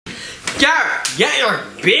Get your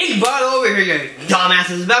big butt over here, you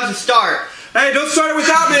dumbass. It's about to start. Hey, don't start it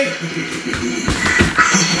without me!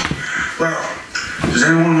 Well, does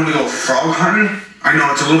anyone want to go frog hunting? I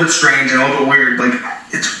know it's a little bit strange and a little bit weird. Like,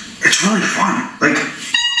 it's really fun. Like,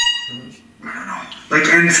 I don't know. Like,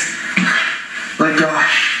 and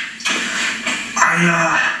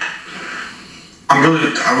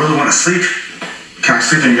I really want to sleep. Can I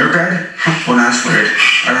sleep in your bed? Well, that's weird.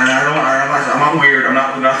 I'm not weird.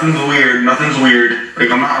 Nothing's weird.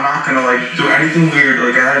 Like, I'm not gonna, like, do anything weird.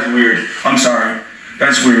 Like, that is weird. I'm sorry.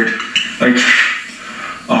 That's weird. Like,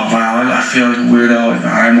 oh, wow, I feel like a weirdo.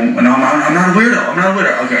 I'm not a weirdo.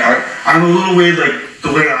 Okay, I'm a little weird, like,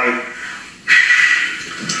 the way I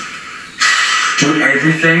do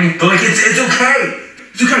everything. But, like, it's okay.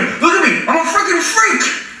 It's okay. Look at me. I'm a freaking freak.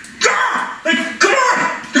 Yeah! Like, come on.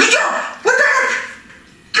 Look at you. What the heck?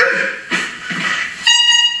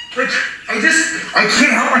 Like, I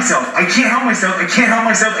can't help myself.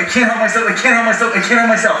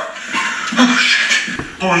 Oh, shit.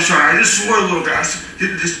 Oh, I'm sorry. I just swore a little bit.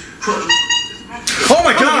 Oh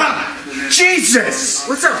my god! Jesus!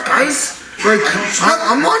 What's up, guys? Like,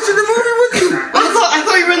 I'm watching the movie with you. I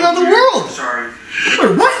thought you were in another world. Sorry.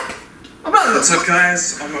 Wait, what? I'm not. What's up,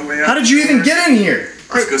 guys? On my way out. How did you even get in here?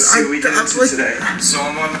 Let's go see what we get into today. So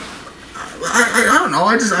I don't know. I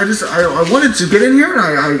wanted to get in here, and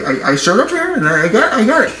I showed up here, and I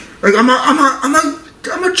got it. Like, I'm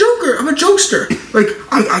a joker. I'm a jokester. Like,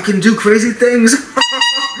 I can do crazy things.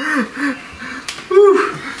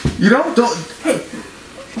 Whew. You know, don't. Hey,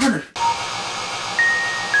 Hunter.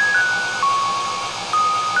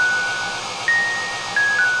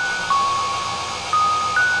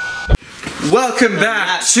 Welcome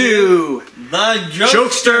back to The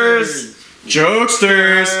Jokesters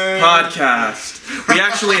podcast. We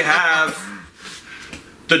actually have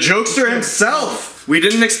the jokester himself. We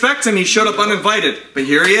didn't expect him. He showed up uninvited, but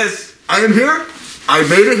here he is. I am here. I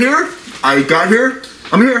made it here. I got here.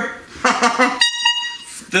 I'm here.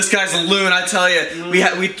 This guy's a loon, I tell you.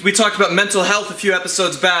 We talked about mental health a few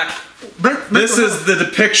episodes back. This is the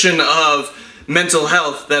depiction of mental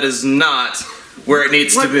health that is not where it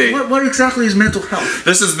needs to be. What exactly is mental health?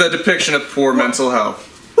 This is the depiction of poor mental health.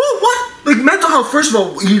 What? Like, mental health, first of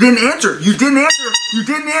all, you didn't answer.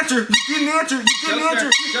 Jokester,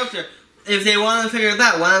 if they want to figure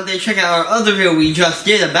that, why don't they check out our other video we just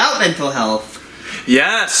did about mental health?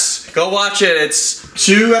 Yes, go watch it. It's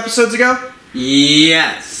 2 episodes ago?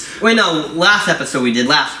 Yes. Wait, no, last episode we did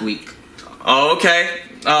last week. Oh, okay.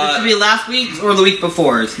 It should be last week's or the week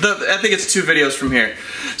before's. I think it's 2 videos from here.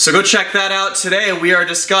 So go check that out. Today we are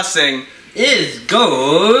discussing... Is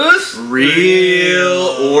ghost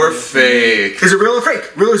real or fake? Is it real or fake?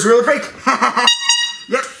 Is it real or fake?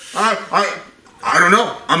 Yep. I don't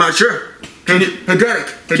know. I'm not sure. Hey, Derek.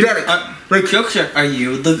 Like, Jokester, are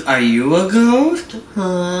you a ghost?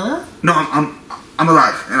 Huh? No, I'm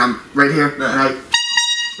alive, and I'm right here, and I,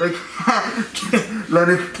 like, let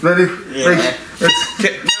it, Yeah. like, it's...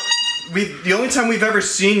 Okay, now, the only time we've ever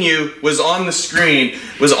seen you was on the screen,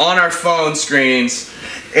 was on our phone screens,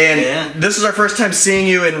 and this is our first time seeing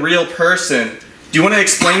you in real person. Do you want to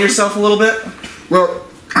explain yourself a little bit? Well,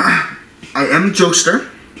 I am Jokester.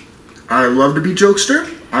 I love to be Jokester.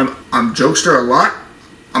 I'm Jokester a lot.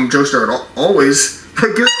 I'm Jokester always.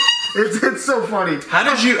 Like, it's so funny. How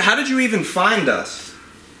did you even find us?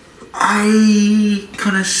 I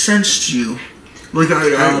kind of sensed you. Like,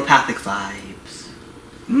 Telepathic vibes.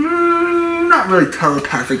 Not really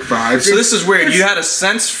telepathic vibes. So this is weird. You had a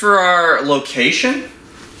sense for our location?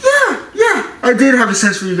 Yeah. I did have a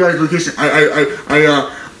sense for you guys' location. I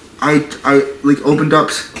like opened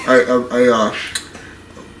up.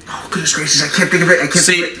 Oh goodness gracious! I can't think of it.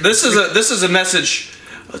 See, this is a message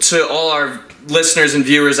to all our listeners and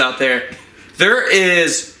viewers out there. There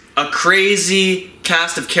is a crazy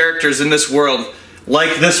cast of characters in this world,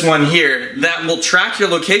 like this one here, that will track your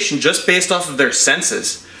location just based off of their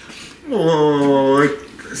senses. Oh, like,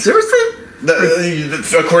 seriously?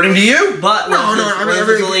 According to you? But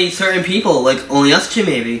there's only certain people, like only us two,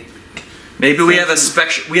 maybe. Maybe we have a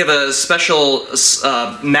special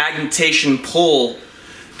magnetation pull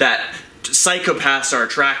that psychopaths are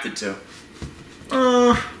attracted to.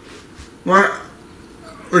 What?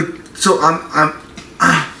 Like, so I'm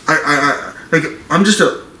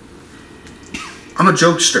a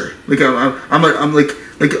jokester.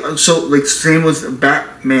 Like, same with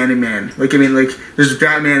Batman and Man. Like, I mean, like, there's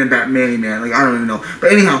Batman and Batman-y Man. Like, I don't even know.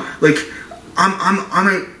 But anyhow, like, I'm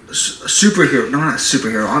a superhero. No, not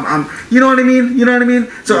superhero. I'm. You know what I mean? You know what I mean?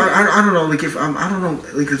 So I don't know. Like if I don't know.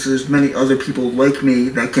 Like if there's many other people like me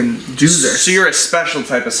that can do this. So you're a special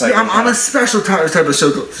type of psychopath. Yeah, I'm a special type of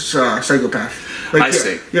psychopath. Like, I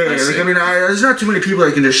see. Yeah. I see. Like I mean, there's not too many people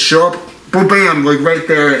that can just show up, boom, bam, like right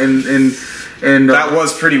there, and that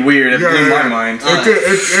was pretty weird. It blew my mind.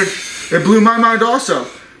 It blew my mind also.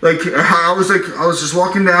 Like I was just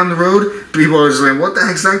walking down the road. People were just like, "What the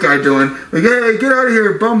heck's that guy doing?" Like, "Hey, get out of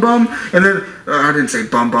here, bum bum!" And then I didn't say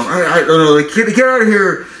bum bum. I don't know. Like, get out of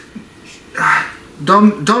here,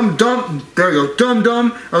 dumb. There you go,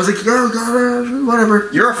 dumb. I was like, "Oh God, whatever."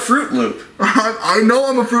 You're a Fruit Loop. I know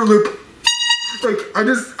I'm a Fruit Loop. Like I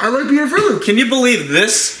like being a Fruit Loop. Can you believe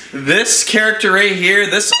this character right here,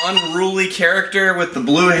 this unruly character with the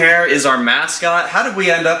blue hair, is our mascot? How did we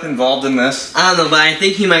end up involved in this? I don't know, but I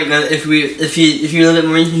think he might. If you look at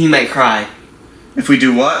more, he might cry. If we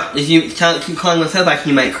do what? If you keep calling him a psychopath,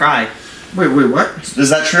 he might cry. Wait, what? Is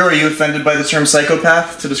that true? Are you offended by the term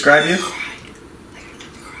psychopath to describe you?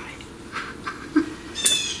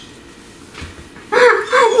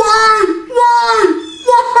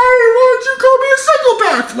 Why'd you call me a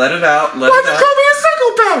psychopath? Let it out. Why'd you call me a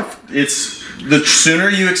psychopath? It's the sooner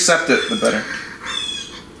you accept it, the better.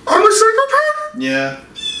 I'm a psychopath? Yeah.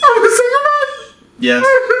 I'm a psychopath? Yes.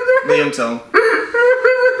 Liam, tell him.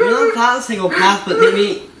 You're not a psychopath, but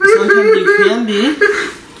maybe sometimes you can be.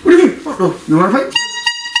 What do you mean? Oh, you want to fight?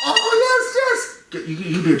 Oh, yes. You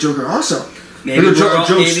can be a Joker also. Maybe a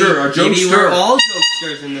jokester. Maybe we're all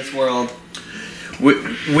jokesters in this world.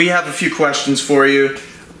 We have a few questions for you.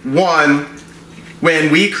 One,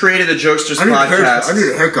 when we created the Jokesters podcast, I need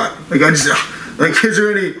a haircut. Like is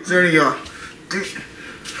there any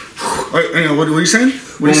what are you saying?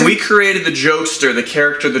 When we created the Jokester, the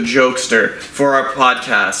character the Jokester for our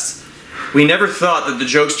podcast, we never thought that the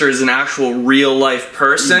Jokester is an actual real life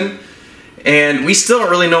person, and we still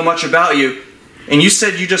don't really know much about you. And you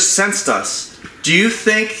said you just sensed us. Do you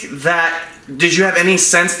think that? Did you have any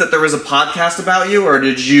sense that there was a podcast about you, or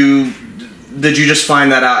did you just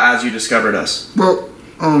find that out as you discovered us? Well,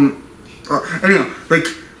 anyhow, like,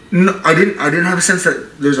 no, I didn't have a sense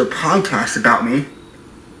that there's a podcast about me,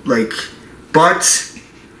 like, but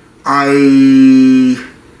I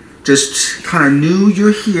just kind of knew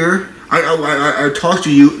you're here. I talked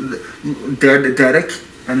to you, Derek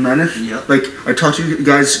and Lenith. Yep. Like, I talked to you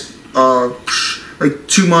guys, like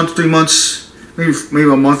 2 months, 3 months. Maybe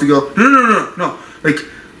a month ago. No. Like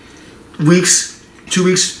 2 weeks,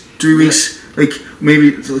 3 weeks, like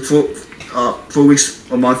maybe 4 weeks,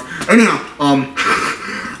 a month. Anyhow, I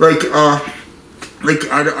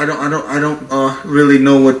don't really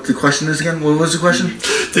know what the question is again. What was the question?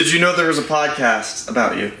 Did you know there was a podcast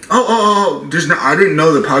about you? Oh, I didn't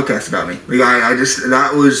know the podcast about me. Like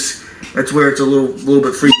that's where it's a little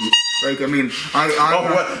bit freaky. Like, I mean,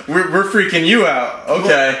 we're freaking you out.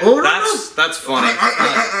 Okay, that's funny.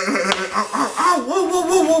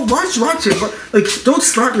 Whoa! Watch it! Like, don't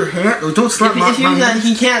slap your hand. Don't slap my hand.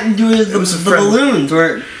 He can't do the balloons.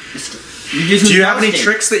 Or do you have any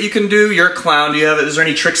tricks that you can do? You're a clown. Is there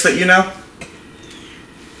any tricks that you know?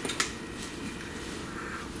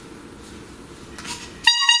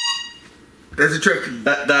 That's a trick.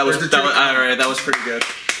 That was alright. That was pretty good.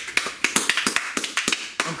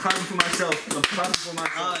 I'm clapping for myself.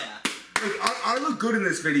 Oh yeah. Like, I look good in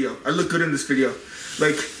this video.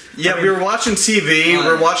 Like, yeah, we were watching TV.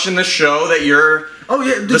 We're watching the show that you're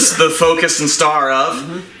the focus and star of.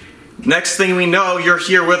 Mm-hmm. Next thing we know, you're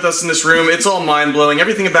here with us in this room. It's all mind blowing.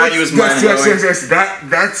 Everything about you is mind blowing. Yes.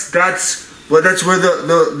 That's where the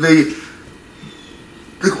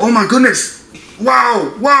like, oh my goodness,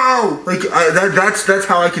 wow. Like that's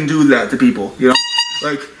how I can do that to people. You know,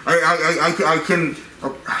 like I can.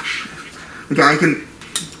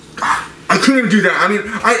 I can't even do that. I mean,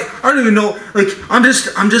 I don't even know. Like, I'm just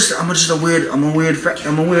a weird.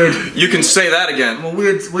 You can say that again. I'm a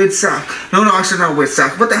weird sack. No, actually not a weird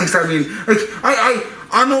sack. What the heck's that mean? Like,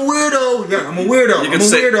 I'm a weirdo. Yeah, I'm a weirdo. I'm a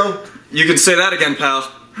weirdo. You can say that again, pal.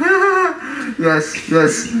 Yes.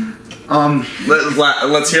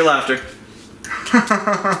 Let's hear laughter.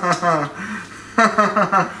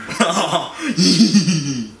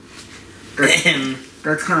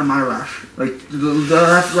 That's kind of my laugh. Like the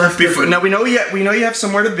left. Now we know you have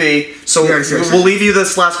somewhere to be. So yes. We'll leave you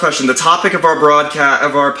this last question. The topic of our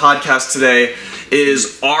podcast today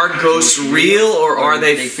is: are ghosts real or are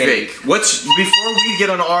they fake? Before we get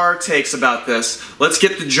on our takes about this, let's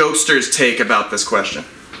get the Jokesters' take about this question.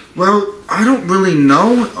 Well, I don't really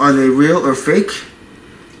know. Are they real or fake?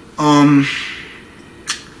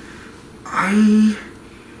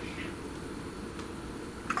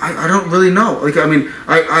 I don't really know. Like, I mean,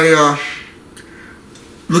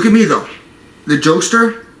 look at me though. The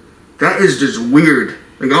jokester, that is just weird.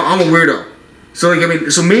 Like, I'm a weirdo. So like, I mean,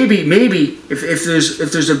 so maybe if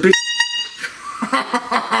there's a big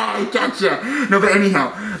I gotcha. No, but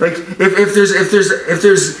anyhow, like if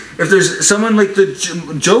there's someone like the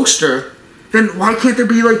jokester, then why can't there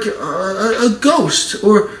be like a ghost?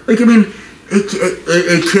 Or like, I mean,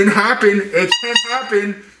 it can happen. It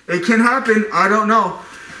can happen. I don't know.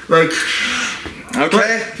 Like,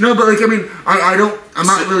 okay. But like, I mean, I'm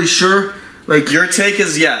not really sure. Like, your take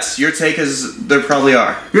is yes. Your take is there probably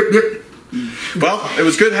are. Yep. Well, it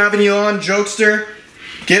was good having you on, Jokester.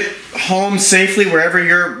 Get home safely wherever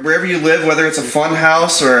you live, whether it's a fun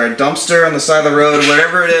house or a dumpster on the side of the road,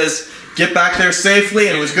 whatever it is. Get back there safely,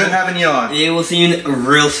 and it was good having you on. We will see you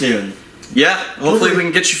real soon. Yeah, hopefully we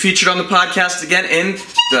can get you featured on the podcast again in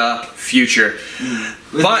the future.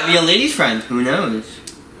 Maybe a ladies' friend, who knows?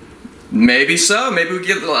 Maybe so. Maybe we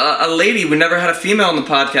get a lady. We never had a female on the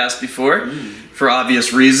podcast before, for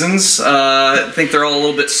obvious reasons. I think they're all a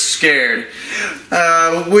little bit scared.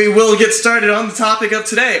 We will get started on the topic of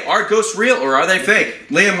today. Are ghosts real or are they fake?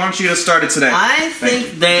 Liam, why don't you get us started today? I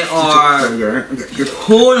think they are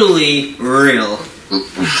totally real.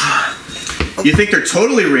 You think they're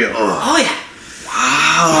totally real? Oh yeah.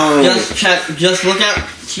 Wow. Just look at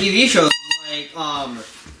TV shows like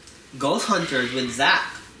Ghost Hunters with Zach,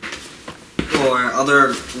 or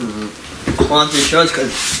other haunted shows,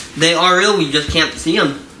 because they are real. We just can't see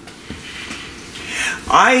them.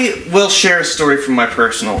 I will share a story from my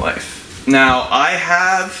personal life. Now, I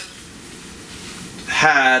have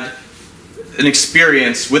had an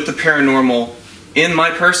experience with the paranormal in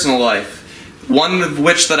my personal life. One of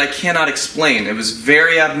which that I cannot explain. It was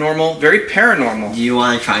very abnormal, very paranormal. Do you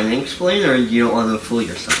want to try and explain, or you don't want to fool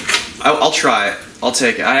yourself? I'll try it. I'll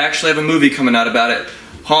take it. I actually have a movie coming out about it.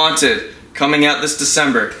 Haunted. Coming out this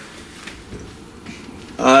December.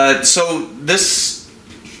 So this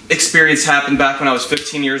experience happened back when I was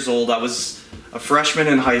 15 years old. I was a freshman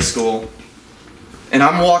in high school. And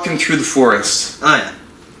I'm walking through the forest. Oh yeah.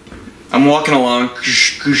 I'm walking along.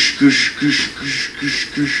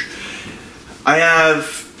 I have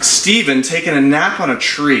Steven taking a nap on a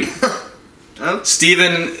tree. Oh.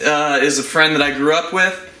 Steven is a friend that I grew up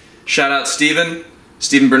with. Shout out Steven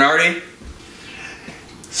Bernardi.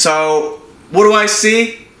 So, what do I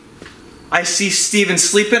see? I see Steven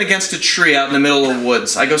sleeping against a tree out in the middle of the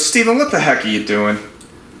woods. I go, Steven, what the heck are you doing?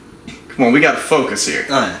 Come on, we gotta focus here.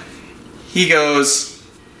 Oh yeah. He goes,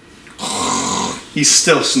 he's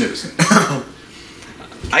still snoozing.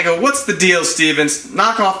 I go, what's the deal, Steven?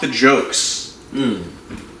 Knock off the jokes. You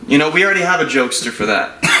know, we already have a jokester for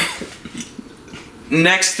that.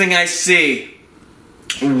 Next thing I see,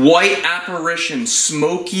 white apparition,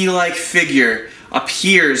 smoky-like figure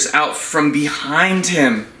appears out from behind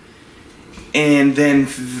him and then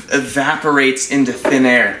evaporates into thin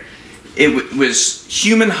air. It was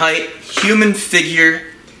human height, human figure,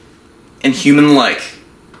 and human-like.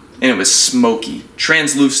 And it was smoky,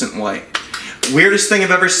 translucent white. Weirdest thing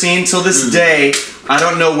I've ever seen till this day. I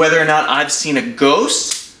don't know whether or not I've seen a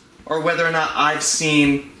ghost or whether or not I've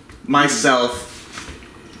seen myself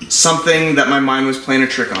something that my mind was playing a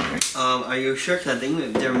trick on me. Are you sure? 'Cause I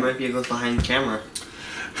think there might be a ghost behind the camera.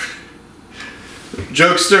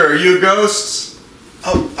 Jokester, are you a ghost?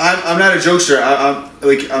 Oh, I'm not a jokester.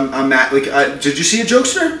 I'm not like. Did you see a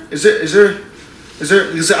jokester? Is there?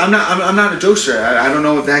 Because I'm not a jokester. I don't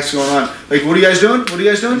know what the heck's going on. Like, what are you guys doing?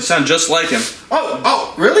 You sound just like him.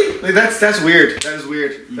 Oh, really? Like, that's weird. That is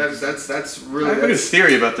weird. That's really. I have a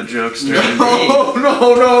theory about the jokester.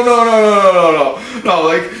 No.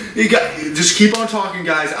 Like, just keep on talking,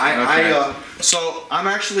 guys. So I'm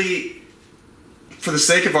actually, for the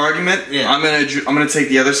sake of argument, Yeah. I'm gonna take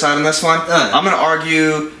the other side on this one. I'm gonna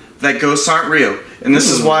argue that ghosts aren't real, and this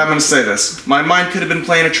is why I'm gonna say this. My mind could have been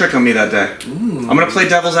playing a trick on me that day. I'm gonna play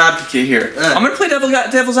devil's advocate here.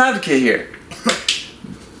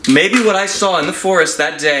 Maybe what I saw in the forest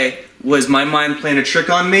that day was my mind playing a trick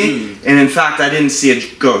on me, and in fact I didn't see a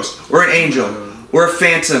ghost, or an angel, or a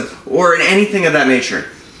phantom, or anything of that nature.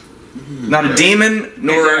 Not a demon,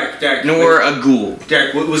 nor a ghoul.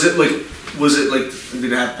 Derek, was it like? Did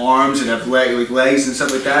it have arms and have legs and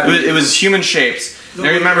stuff like that? It was human shapes. Now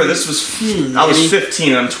remember, this was I was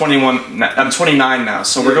 15. I'm 21. I'm 29 now.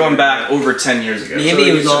 So we're going back over 10 years ago. Maybe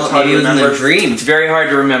it was in a dream. It's very hard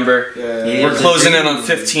to remember. Yeah, we're closing in on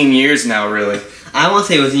 15 years now, really. I want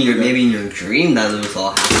to say it was maybe in your dream that it was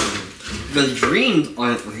all happening. Because dreams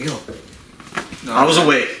aren't real. No, I was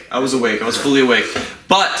awake. I was fully awake.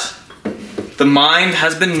 But the mind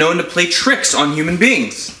has been known to play tricks on human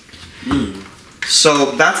beings.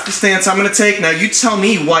 So that's the stance I'm going to take. Now you tell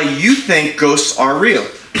me why you think ghosts are real.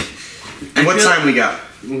 And what time we got?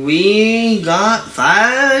 We got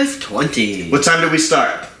 5:20. What time did we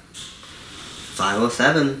start?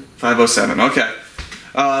 5:07. 5:07. Okay.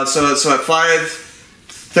 So at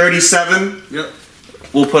 5:37, Yep.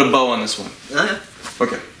 we'll put a bow on this one. Okay.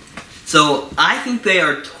 Okay. So I think they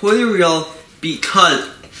are totally real because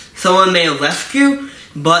someone may have left you,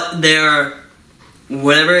 but their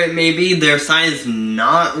whatever it may be, their sign is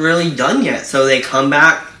not really done yet. So they come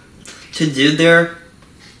back to do their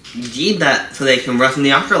deed so they can rest in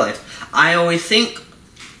the afterlife. I always think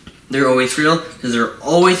they're always real because they're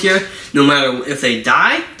always here. No matter if they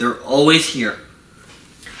die, they're always here.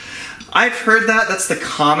 I've heard that. That's the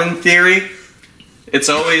common theory. It's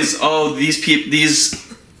always, oh, these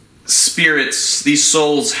spirits, these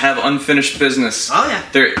souls have unfinished business. Oh yeah.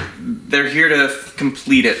 They're here to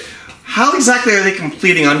complete it. How exactly are they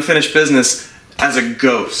completing unfinished business as a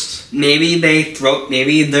ghost? Maybe they're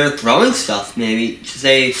throwing stuff. Maybe to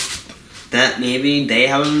say that maybe they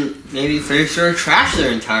haven't finished their trash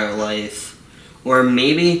their entire life, or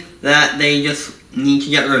maybe that they just need to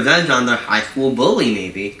get revenge on their high school bully.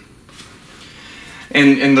 Maybe.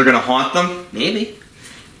 And they're gonna haunt them? Maybe.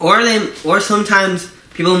 Or sometimes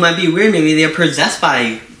people might be weird. Maybe they're possessed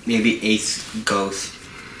by maybe a ghost.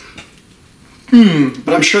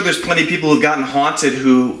 But I'm sure there's plenty of people who've gotten haunted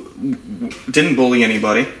who didn't bully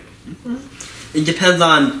anybody. It depends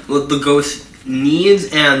on what the ghost needs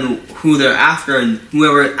and who they're after, and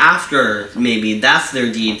whoever after, maybe that's their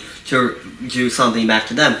deed to do something back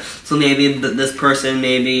to them. So maybe this person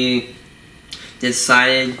maybe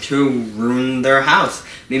decided to ruin their house.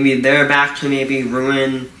 Maybe they're back to maybe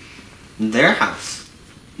ruin their house.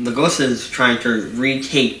 The ghost is trying to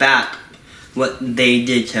retake back what they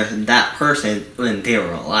did to that person when they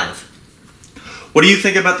were alive. What do you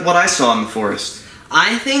think about what I saw in the forest?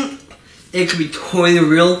 I think it could be totally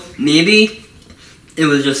real. Maybe it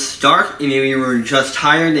was just dark, and maybe you were just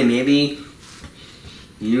tired, and maybe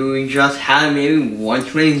you just had maybe one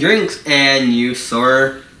too many drinks, and you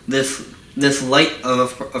saw this light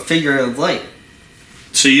of a figure of light.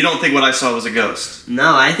 So you don't think what I saw was a ghost?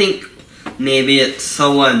 No, I think maybe it's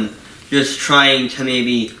someone just trying to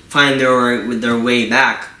maybe find their way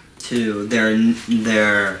back to their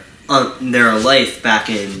life back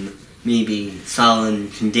in maybe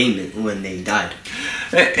solid containment when they died.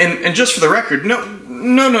 And just for the record, no,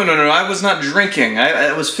 I was not drinking.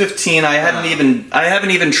 I was 15. I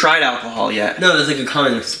haven't even tried alcohol yet. No, it's like a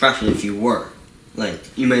common expression if you were. Like,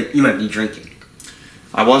 you might be drinking.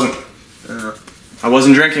 I wasn't. I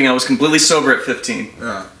wasn't drinking. I was completely sober at 15.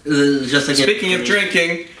 Just like Speaking of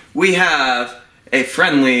drinking, we have a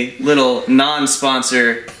friendly little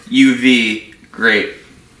non-sponsor UV grape.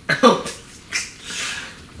 Oh.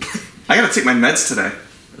 I gotta take my meds today.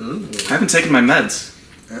 Ooh. I haven't taken my meds.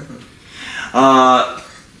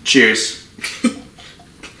 Cheers.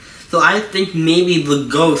 So I think maybe the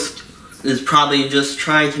ghost is probably just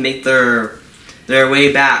trying to make their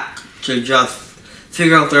way back to just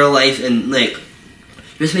figure out their life and like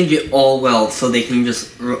just make it all well so they can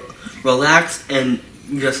just relax and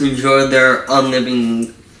just enjoy their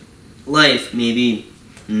unliving life. Maybe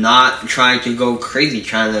not trying to go crazy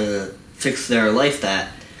trying to fix their life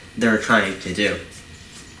that they're trying to do.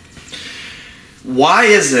 Why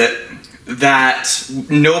is it that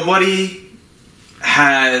nobody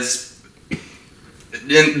has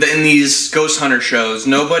in these ghost hunter shows,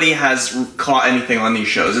 nobody has caught anything on these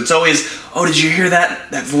shows? It's always, oh, did you hear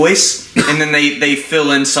that voice? And then they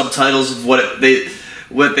fill in subtitles of what they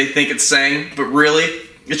think it's saying, but really,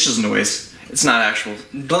 it's just noise. It's not actual.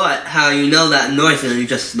 But how you know that noise is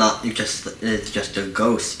it's just a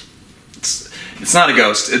ghost. It's not a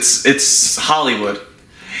ghost. It's Hollywood.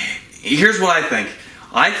 Here's what I think.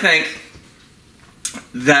 I think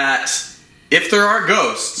that if there are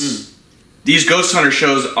ghosts, these ghost hunter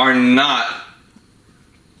shows are not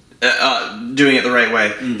doing it the right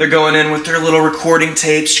way. They're going in with their little recording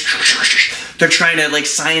tapes. They're trying to like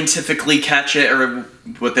scientifically catch it, or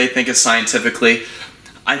what they think is scientifically.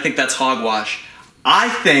 I think that's hogwash. I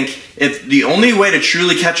think if the only way to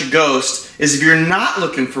truly catch a ghost is if you're not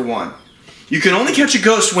looking for one. You can only catch a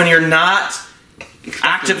ghost when you're not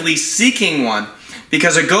actively seeking one,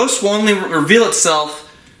 because a ghost will only reveal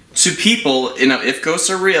itself to people, if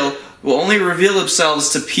ghosts are real, will only reveal themselves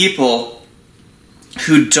to people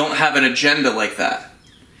who don't have an agenda like that.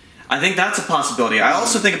 I think that's a possibility. I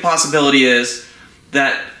also think a possibility is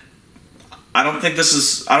that this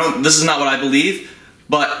is not what I believe,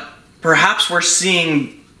 but perhaps we're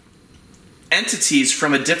seeing entities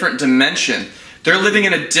from a different dimension. They're living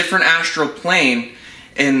in a different astral plane,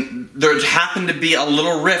 and there happened to be a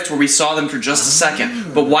little rift where we saw them for just a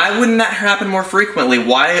second. But why wouldn't that happen more frequently?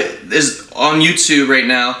 Why is on YouTube right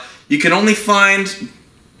now, you can only find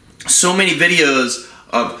so many videos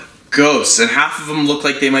of ghosts, and half of them look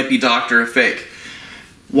like they might be doctor or fake.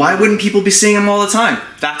 Why wouldn't people be seeing them all the time?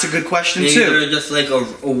 That's a good question Maybe too. they're just like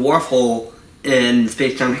a warp hole in the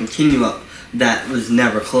space-time continuum that was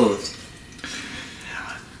never closed.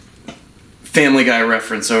 Family Guy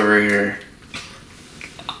reference over here.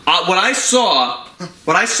 What I saw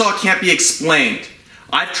can't be explained.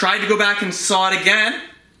 I've tried to go back and saw it again,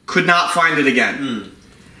 could not find it again.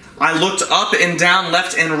 I looked up and down,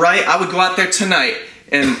 left and right. I would go out there tonight,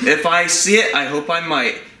 and if I see it, I hope I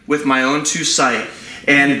might, with my own two sight.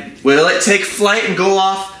 And will it take flight and go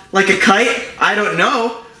off like a kite? I don't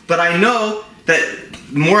know, but I know that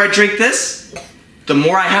the more I drink this, the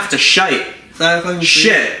more I have to shite.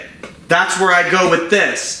 Shit. That's where I go with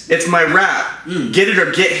this. It's my rap. Get it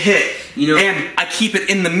or get hit. You know, and I keep it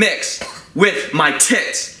in the mix with my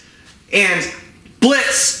tits. And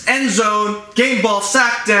blitz, end zone, game ball,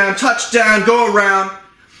 sack down, touchdown, go around.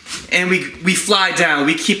 And we fly down.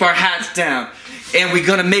 We keep our hats down. And we're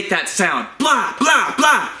gonna make that sound. Blah, blah,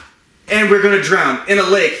 blah. And we're gonna drown in a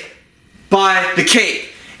lake by the Cape.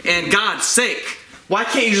 And God's sake, why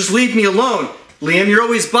can't you just leave me alone? Liam, you're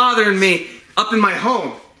always bothering me up in my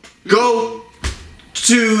home. Go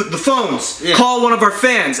to the phones. Call one of our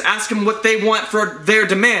fans. Ask them what they want for their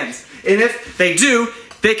demands. And if they do,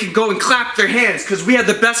 they can go and clap their hands, because we have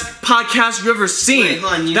the best podcast you've ever seen.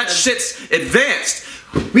 Wait, that shit's advanced.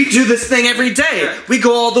 We do this thing every day. Sure. We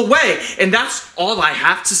go all the way. And that's all I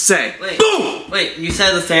have to say. Boom! Wait, you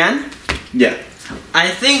said the fan? Yeah. I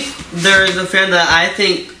think there is a fan that I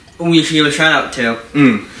think we should give a shout out to.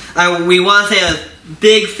 We want to say a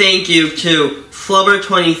big thank you to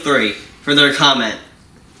Flubber23 for their comment.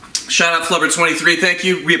 Shout out Flubber23, thank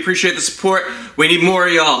you. We appreciate the support. We need more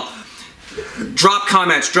of y'all. Drop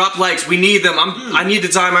comments, drop likes. We need them. I need to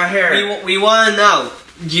dye my hair. We want to know,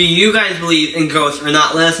 do you guys believe in ghosts or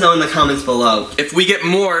not? Let us know in the comments below. If we get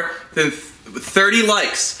more than 30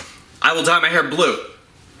 likes, I will dye my hair blue.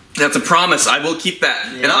 That's a promise. I will keep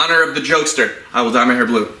that. In honor of the Jokester, I will dye my hair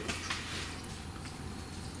blue.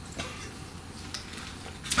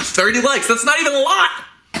 30 likes, that's not even a lot.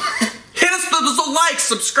 Hit us with the likes,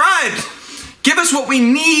 subscribe. Give us what we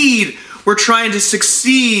need. We're trying to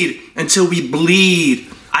succeed until we bleed.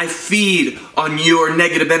 I feed on your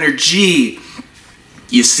negative energy.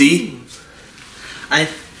 You see?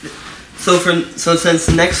 So since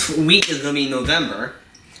next week is gonna be November,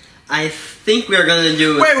 I think we're gonna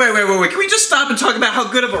do. Wait. Can we just stop and talk about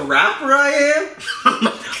how good of a rapper I am?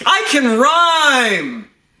 I can rhyme.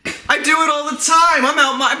 I do it all the time.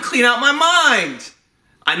 I'm clean out my mind.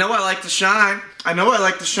 I know I like to shine.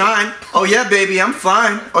 Oh yeah, baby, I'm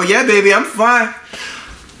fine. Oh yeah, baby, I'm fine.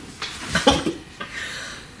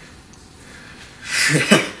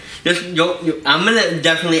 I'm gonna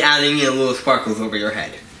definitely adding in a little sparkles over your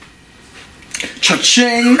head.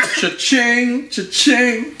 Cha-ching, cha-ching,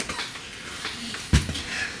 cha-ching.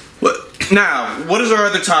 Now, what is our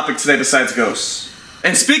other topic today besides ghosts?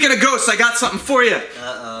 And speaking of ghosts, I got something for you.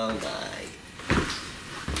 Uh-oh, bye.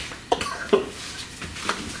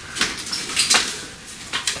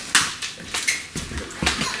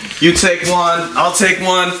 You take one, I'll take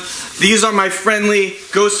one. These are my friendly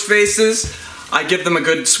ghost faces. I give them a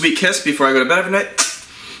good sweet kiss before I go to bed every night.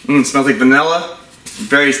 It smells like vanilla.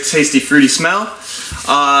 Very tasty, fruity smell.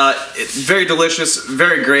 It's very delicious,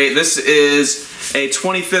 very great. This is a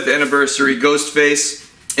 25th anniversary ghost face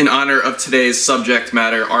in honor of today's subject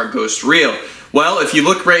matter, are ghosts real? Well, if you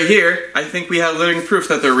look right here, I think we have living proof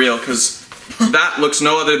that they're real, because that looks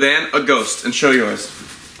no other than a ghost. And show yours.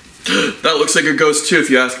 That looks like a ghost too, if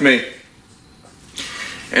you ask me.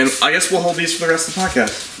 And I guess we'll hold these for the rest of the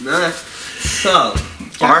podcast. So,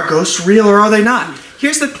 are ghosts real or are they not?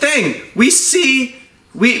 Here's the thing.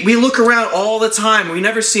 We look around all the time. We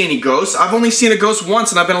never see any ghosts. I've only seen a ghost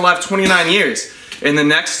once and I've been alive 29 years. In the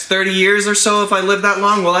next 30 years or so, if I live that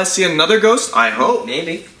long, will I see another ghost? I hope.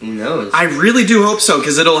 Maybe. Who knows? I really do hope so,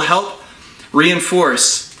 because it'll help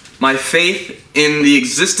reinforce my faith in the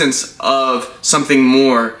existence of something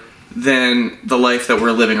more than the life that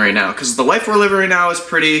we're living right now. Because the life we're living right now is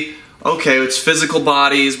pretty okay. It's physical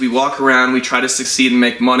bodies. We walk around. We try to succeed and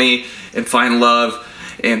make money and find love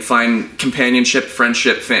and find companionship,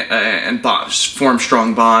 friendship, and form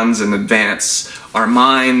strong bonds and advance our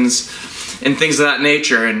minds and things of that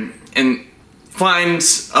nature, and find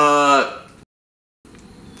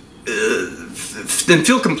and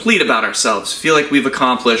feel complete about ourselves, feel like we've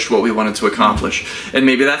accomplished what we wanted to accomplish. And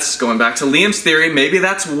maybe that's, going back to Liam's theory, maybe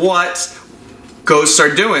that's what ghosts are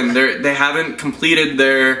doing. They haven't completed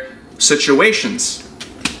their situations.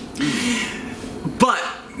 But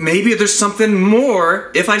maybe there's something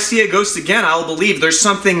more. If I see a ghost again, I'll believe there's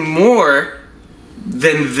something more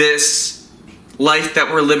than this life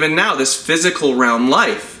that we're living now, this physical realm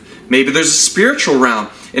life. Maybe there's a spiritual realm.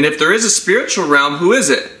 And if there is a spiritual realm, who is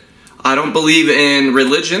it? I don't believe in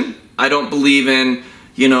religion. I don't believe in,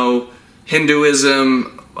 you know,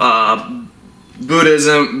 Hinduism,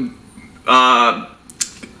 Buddhism, Arab?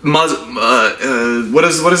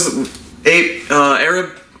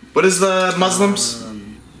 What is the Muslims?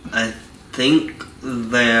 I think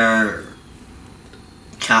they're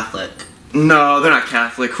Catholic. No, they're not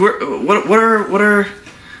Catholic. What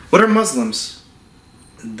are Muslims?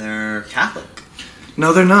 They're Catholic.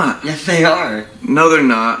 No, they're not. Yes, they are. No, they're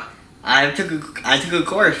not. I took a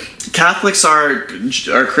course. Catholics are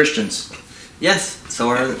Christians. Yes, so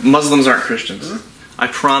are Muslims aren't Christians. I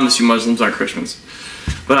promise you, Muslims aren't Christians.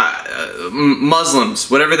 But Muslims,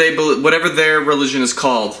 whatever their religion is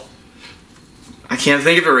called, I can't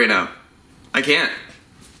think of it right now. I can't.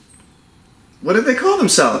 What did they call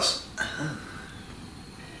themselves?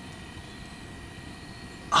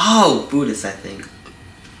 Oh, Buddhist, I think.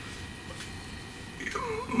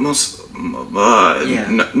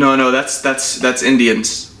 Yeah. No, that's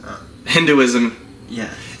Indians. Hinduism. Yeah.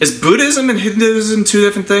 Is Buddhism and Hinduism two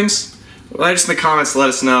different things? Write us in the comments to let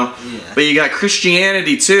us know. Yeah. But you got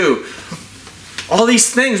Christianity too. All these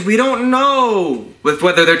things, we don't know with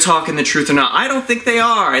whether they're talking the truth or not. I don't think they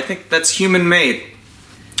are. I think that's human made.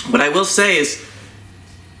 What I will say is,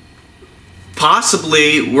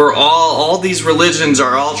 possibly we're all these religions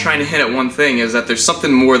are all trying to hint at one thing, is that there's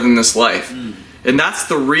something more than this life. And that's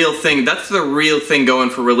the real thing. That's the real thing going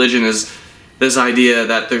for religion, is this idea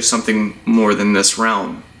that there's something more than this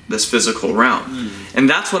realm, this physical realm. And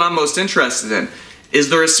that's what I'm most interested in. Is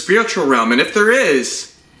there a spiritual realm? And if there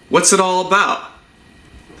is, what's it all about?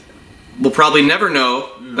 We'll probably never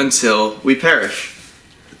know until we perish.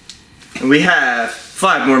 And we have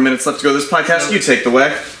 5 more minutes left to go this podcast. You take the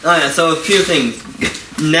way. Oh yeah, so a few things.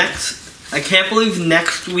 I can't believe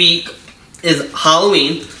next week is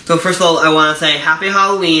Halloween. So first of all, I want to say Happy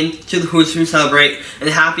Halloween to the who celebrate, and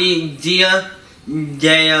Happy Dia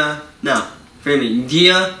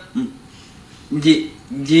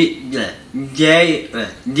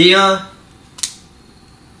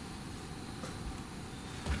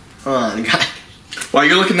hold on, guys. While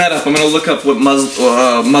you're looking that up, I'm going to look up what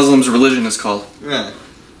Muslims' religion is called. Yeah.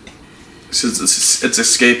 It's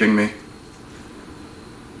escaping me.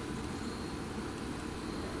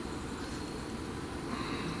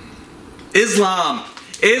 Islam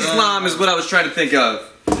is what I was trying to think of.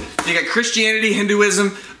 You got Christianity,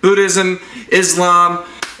 Hinduism, Buddhism, Islam,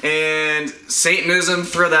 and Satanism.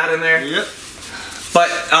 Throw that in there. Yep. But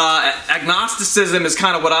agnosticism is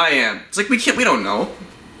kind of what I am. It's like we don't know.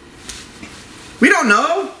 We don't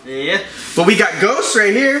know. Yeah. But we got ghosts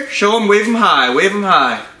right here. Show them, wave them high, wave them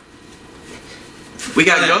high. We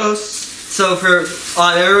got ghosts. So for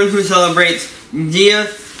everyone who celebrates Dia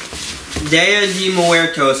de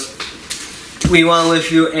Muertos, we want to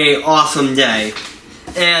wish you a awesome day.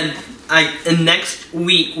 And next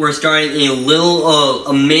week we're starting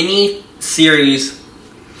a mini series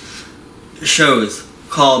shows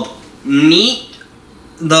called Meet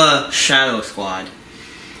the Shadow Squad,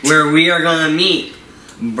 where we are gonna meet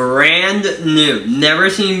brand new, never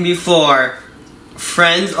seen before,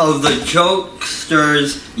 friends of the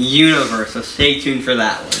Jokesters universe. So stay tuned for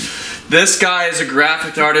that one. This guy is a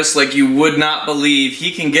graphic artist like you would not believe.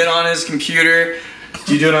 He can get on his computer.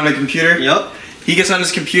 Do you do it on a computer? Yep. He gets on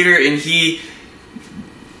his computer and he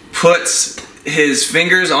puts his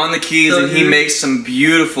fingers on the keys, and he makes some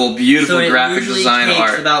beautiful, beautiful graphic design art. It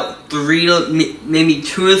takes about 3 to maybe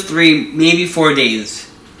 2 to 3, maybe 4 days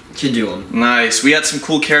to do them. Nice. We had some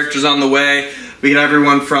cool characters on the way. We got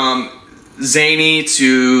everyone from Zany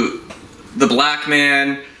to the Black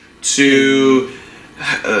Man to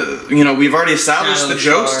we've already established the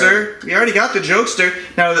Jokester. We already got the Jokester.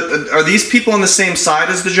 Now, are these people on the same side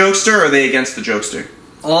as the Jokester, or are they against the Jokester?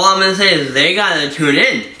 All I'm gonna say is they gotta tune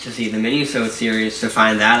in to see the mini-sode series to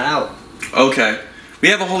find that out. Okay. We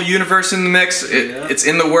have a whole universe in the mix. It's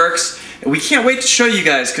in the works. And we can't wait to show you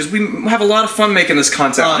guys, because we have a lot of fun making this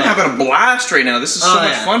content. I'm having a blast right now. This is so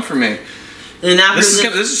much fun for me. And this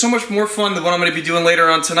is so much more fun than what I'm going to be doing later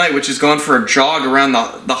on tonight, which is going for a jog around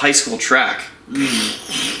the high school track.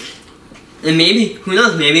 And maybe, who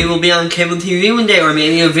knows, maybe we'll be on cable TV one day, or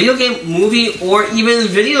maybe a video game, movie, or even a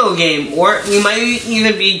video game, or we might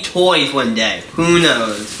even be toys one day. Who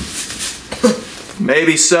knows?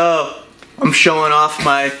 Maybe so. I'm showing off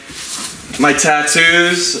my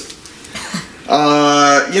tattoos.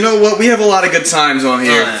 You know what? We have a lot of good times on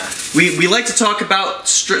here. Oh, yeah. We like to talk about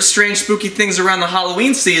strange, spooky things around the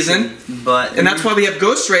Halloween season, But and that's why we have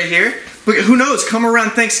ghosts right here. But who knows? Come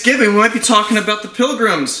around Thanksgiving, we might be talking about the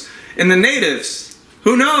pilgrims and the natives.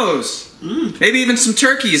 Who knows? Maybe even some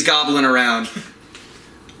turkeys gobbling around.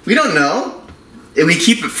 We don't know. And we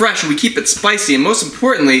keep it fresh, and we keep it spicy, and most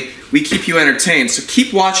importantly, we keep you entertained. So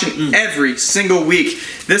keep watching every single week.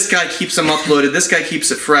 This guy keeps them uploaded. This guy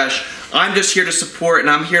keeps it fresh. I'm just here to support, and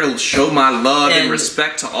I'm here to show my love and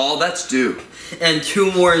respect to all that's due. And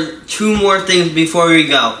two more things before we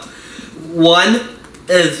go. One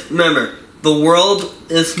is, remember, the world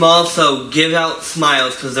is small, so give out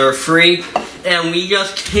smiles because they're free. And we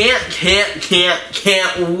just can't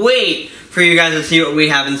wait for you guys to see what we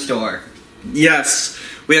have in store. Yes,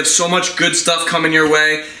 we have so much good stuff coming your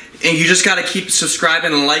way, and you just gotta keep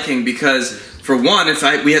subscribing and liking because, for one,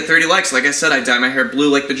 we had 30 likes, like I said, I dye my hair blue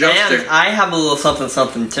like the Jokester. And I have a little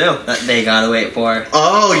something too that they gotta wait for.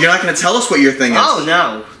 Oh, you're not gonna tell us what your thing is? Oh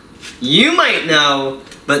no, you might know,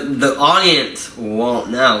 but the audience won't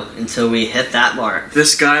know until we hit that mark.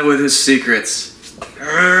 This guy with his secrets.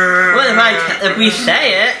 What if we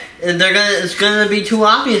say it? It's gonna be too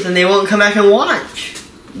obvious, and they won't come back and watch.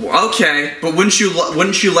 Okay, but wouldn't you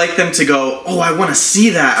like them to go, oh, I want to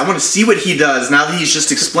see that. I want to see what he does now that he's just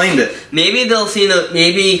explained it. Maybe they'll see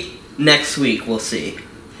maybe next week we'll see.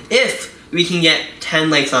 If we can get 10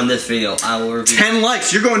 likes on this video, I will review. 10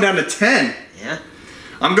 likes? You're going down to 10. Yeah.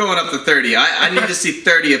 I'm going up to 30. I need to see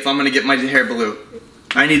 30 if I'm going to get my hair blue.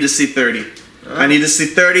 I need to see 30. I need to see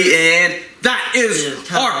 30, and that is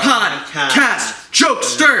our podcast.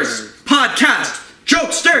 Jokesters podcast.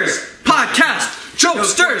 Jokesters podcast.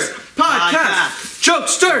 Jokesters podcast.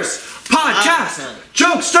 Jokesters podcast.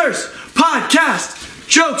 Jokesters podcast.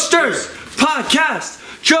 Jokesters podcast.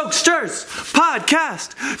 Jokesters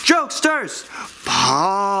podcast. Jokesters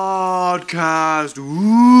podcast.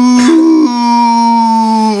 Ooh,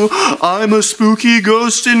 I'm a spooky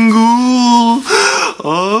ghost and ghoul.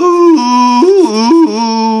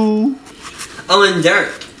 Oh. Oh, and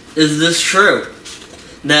Derek, is this true?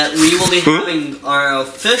 That we will be having our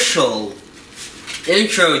official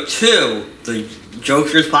intro to the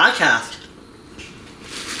Jokesters podcast.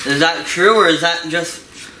 Is that true, or is that just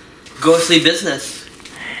ghostly business?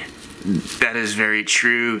 That is very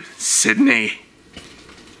true, Sydney.